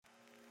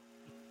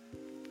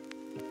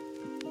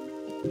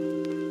So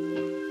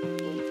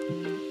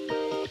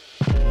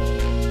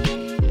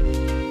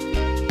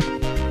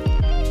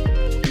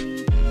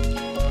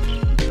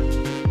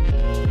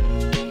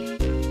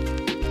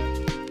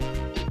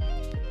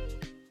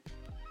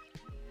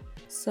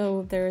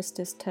there's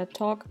this TED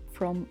Talk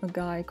from a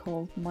guy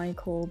called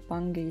Michael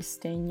Bungay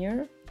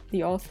Stanier,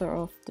 the author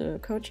of The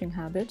Coaching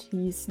Habit.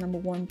 He's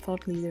 #1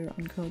 thought leader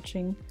on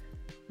coaching,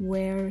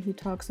 where he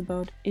talks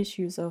about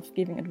issues of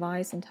giving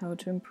advice and how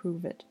to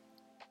improve it.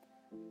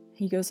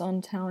 He goes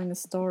on telling a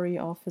story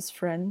of his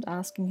friend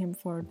asking him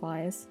for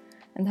advice,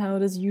 and how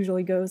this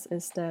usually goes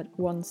is that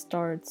one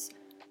starts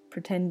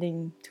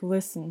pretending to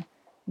listen,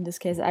 in this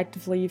case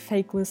actively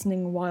fake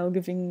listening while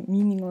giving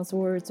meaningless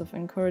words of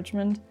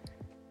encouragement.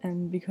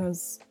 And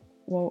because,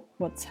 well,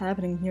 what's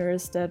happening here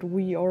is that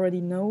we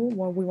already know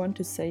what we want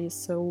to say,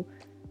 so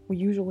we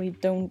usually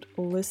don't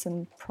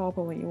listen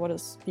properly what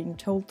is being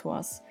told to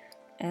us.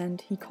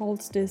 And he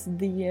calls this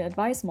the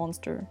advice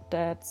monster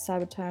that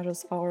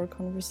sabotages our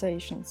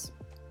conversations.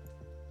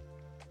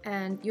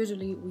 And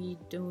usually we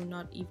do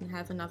not even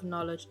have enough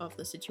knowledge of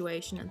the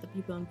situation and the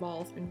people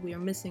involved, and we are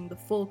missing the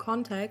full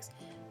context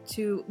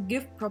to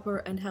give proper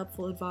and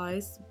helpful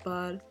advice.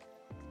 But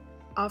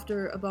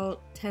after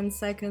about 10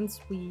 seconds,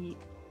 we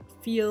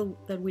feel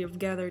that we have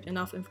gathered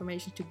enough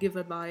information to give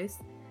advice.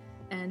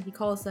 And he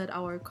calls that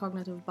our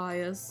cognitive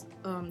bias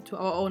to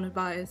our own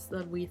advice,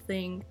 that we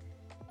think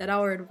that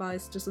our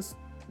advice just is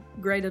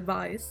great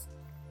advice.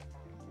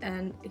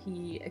 And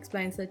he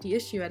explains that the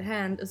issue at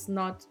hand is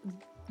not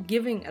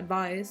giving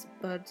advice,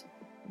 but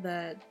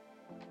that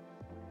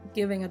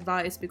giving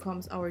advice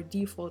becomes our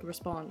default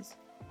response.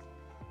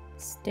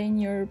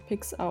 Stanier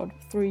picks out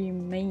 3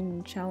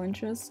 main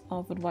challenges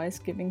of advice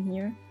giving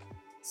here.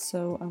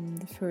 So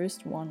the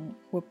first one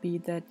would be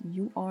that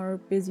you are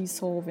busy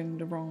solving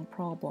the wrong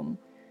problem.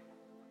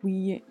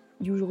 We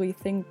usually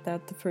think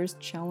that the first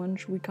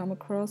challenge we come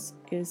across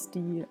is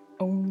the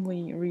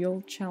only real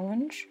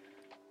challenge,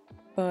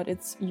 but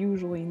it's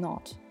usually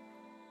not.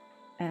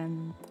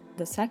 And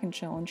the second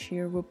challenge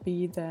here would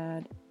be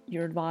that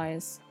your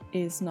advice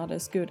is not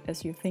as good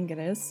as you think it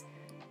is.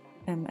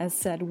 As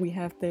said, we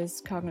have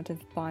this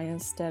cognitive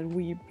bias that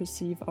we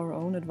perceive our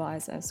own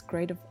advice as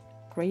great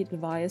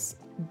advice,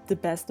 the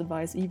best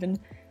advice even,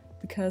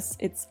 because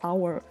it's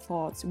our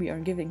thoughts we are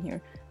giving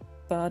here.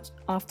 But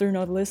after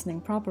not listening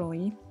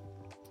properly,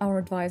 our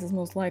advice is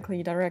most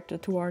likely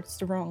directed towards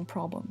the wrong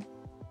problem.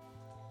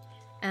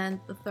 And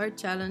the third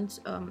challenge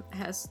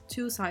has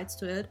 2 sides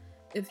to it.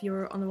 If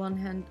you're on the one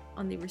hand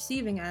on the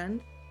receiving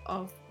end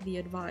of the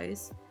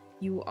advice,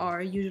 you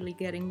are usually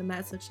getting the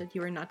message that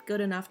you are not good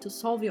enough to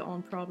solve your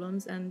own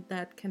problems, and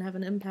that can have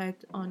an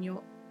impact on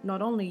your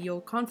not only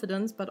your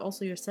confidence but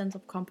also your sense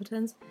of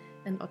competence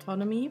and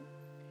autonomy.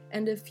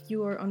 And if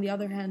you are on the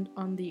other hand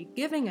on the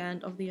giving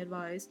end of the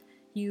advice,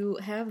 you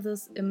have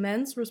this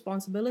immense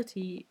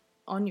responsibility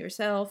on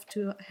yourself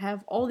to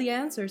have all the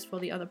answers for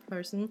the other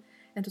person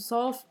and to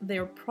solve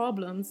their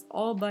problems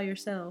all by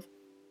yourself.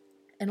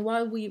 And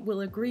while we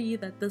will agree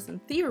that this in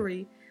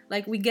theory,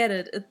 like we get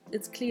it,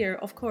 it's clear,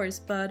 of course,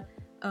 but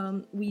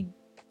we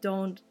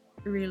don't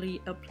really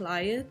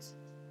apply it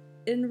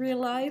in real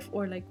life,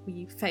 or like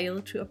we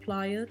fail to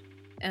apply it,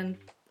 and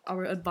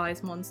our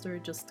advice monster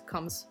just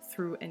comes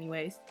through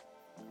anyways.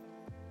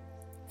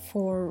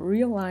 For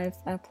real life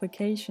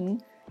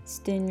application,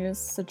 Stanier's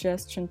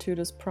suggestion to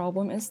this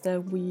problem is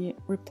that we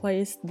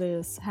replace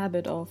this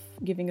habit of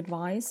giving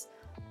advice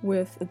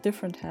with a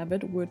different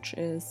habit, which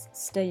is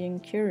staying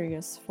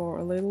curious for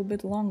a little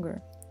bit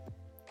longer.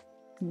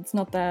 It's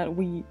not that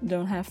we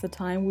don't have the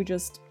time, we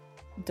just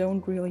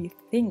don't really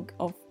think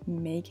of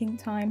making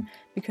time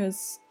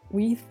because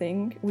we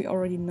think we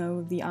already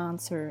know the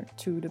answer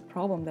to the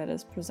problem that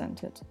is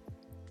presented.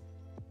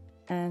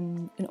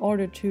 And in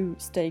order to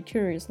stay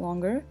curious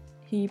longer,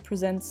 he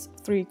presents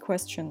 3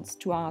 questions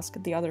to ask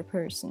the other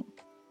person.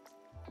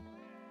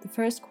 The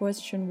first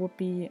question would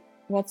be,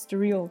 what's the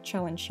real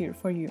challenge here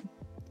for you?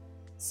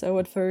 So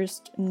at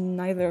first,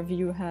 neither of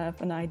you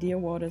have an idea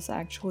what is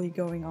actually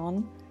going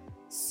on.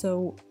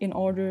 So in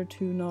order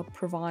to not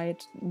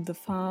provide the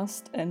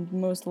fast and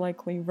most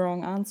likely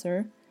wrong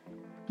answer,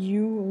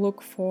 you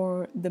look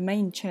for the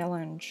main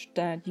challenge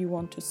that you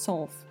want to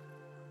solve.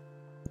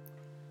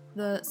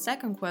 The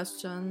second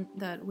question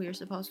that we're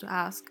supposed to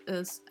ask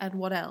is, and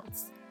what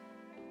else?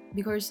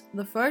 Because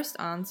the first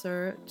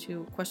answer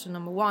to question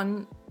number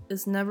 1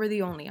 is never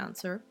the only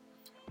answer.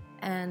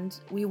 And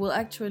we will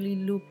actually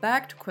loop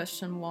back to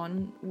question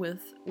 1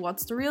 with,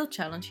 what's the real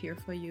challenge here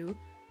for you?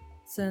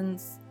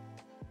 Since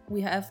we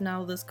have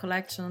now this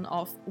collection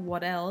of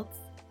what else,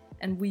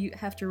 and we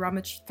have to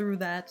rummage through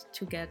that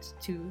to get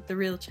to the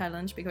real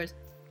challenge, because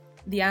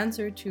the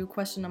answer to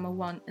question number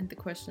 1 and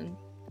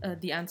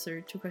the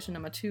answer to question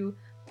number 2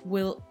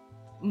 will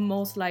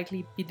most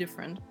likely be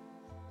different.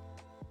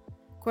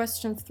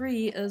 Question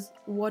 3 is,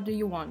 what do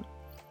you want?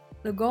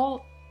 The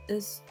goal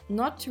is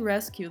not to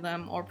rescue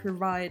them or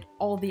provide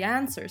all the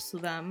answers to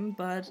them,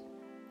 but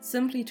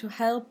simply to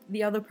help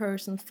the other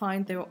person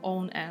find their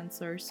own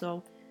answer.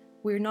 So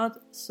we're not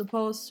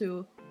supposed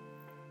to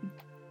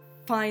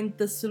find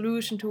the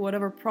solution to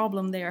whatever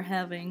problem they are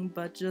having,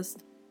 but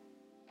just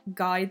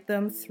guide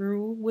them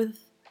through with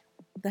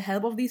the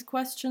help of these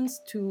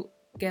questions to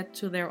get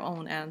to their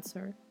own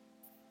answer.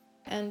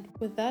 And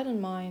with that in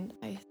mind,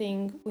 I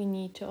think we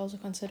need to also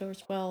consider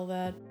as well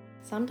that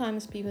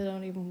sometimes people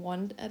don't even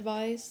want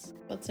advice,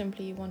 but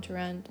simply want to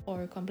rant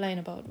or complain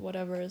about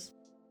whatever is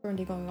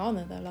currently going on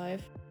in their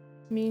life.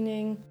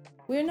 Meaning,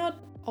 we're not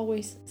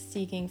always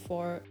seeking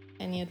for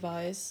any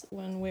advice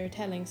when we're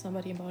telling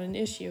somebody about an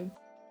issue.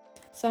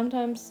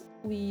 Sometimes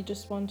we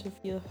just want to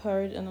feel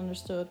heard and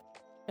understood,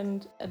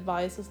 and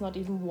advice is not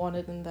even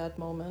wanted in that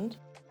moment.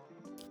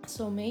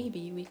 So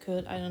maybe we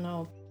could, I don't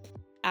know,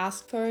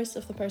 ask first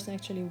if the person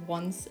actually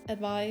wants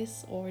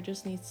advice or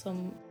just needs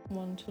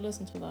someone to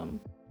listen to them.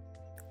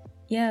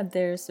 Yeah,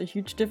 there's a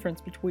huge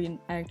difference between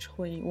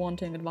actually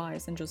wanting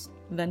advice and just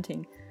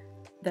venting.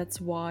 That's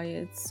why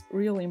it's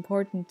really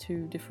important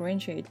to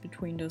differentiate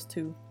between those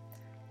two.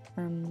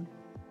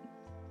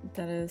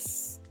 That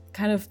is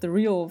kind of the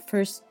real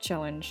first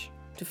challenge,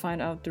 to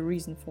find out the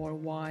reason for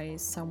why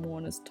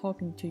someone is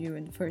talking to you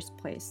in the first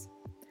place.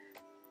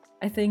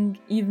 I think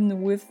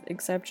even with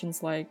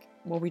exceptions like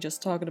what we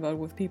just talked about,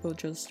 with people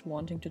just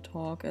wanting to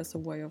talk as a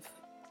way of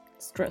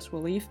stress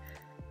relief,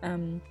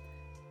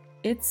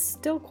 it's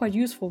still quite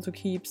useful to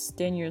keep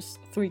Steiner's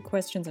 3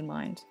 questions in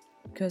mind,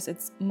 because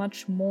it's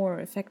much more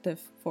effective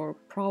for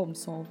problem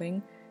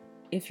solving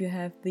if you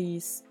have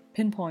these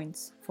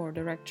pinpoints for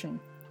direction.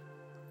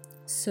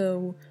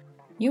 So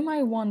you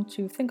might want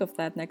to think of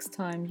that next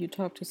time you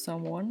talk to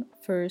someone.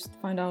 First,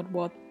 find out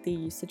what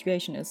the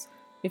situation is,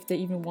 if they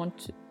even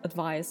want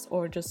advice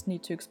or just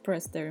need to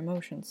express their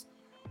emotions.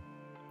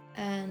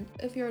 And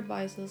if your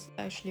advice is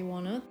actually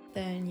wanted,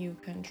 then you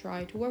can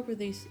try to work with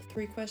these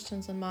 3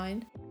 questions in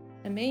mind,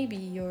 and maybe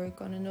you're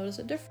gonna notice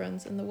a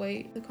difference in the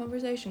way the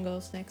conversation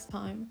goes next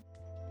time.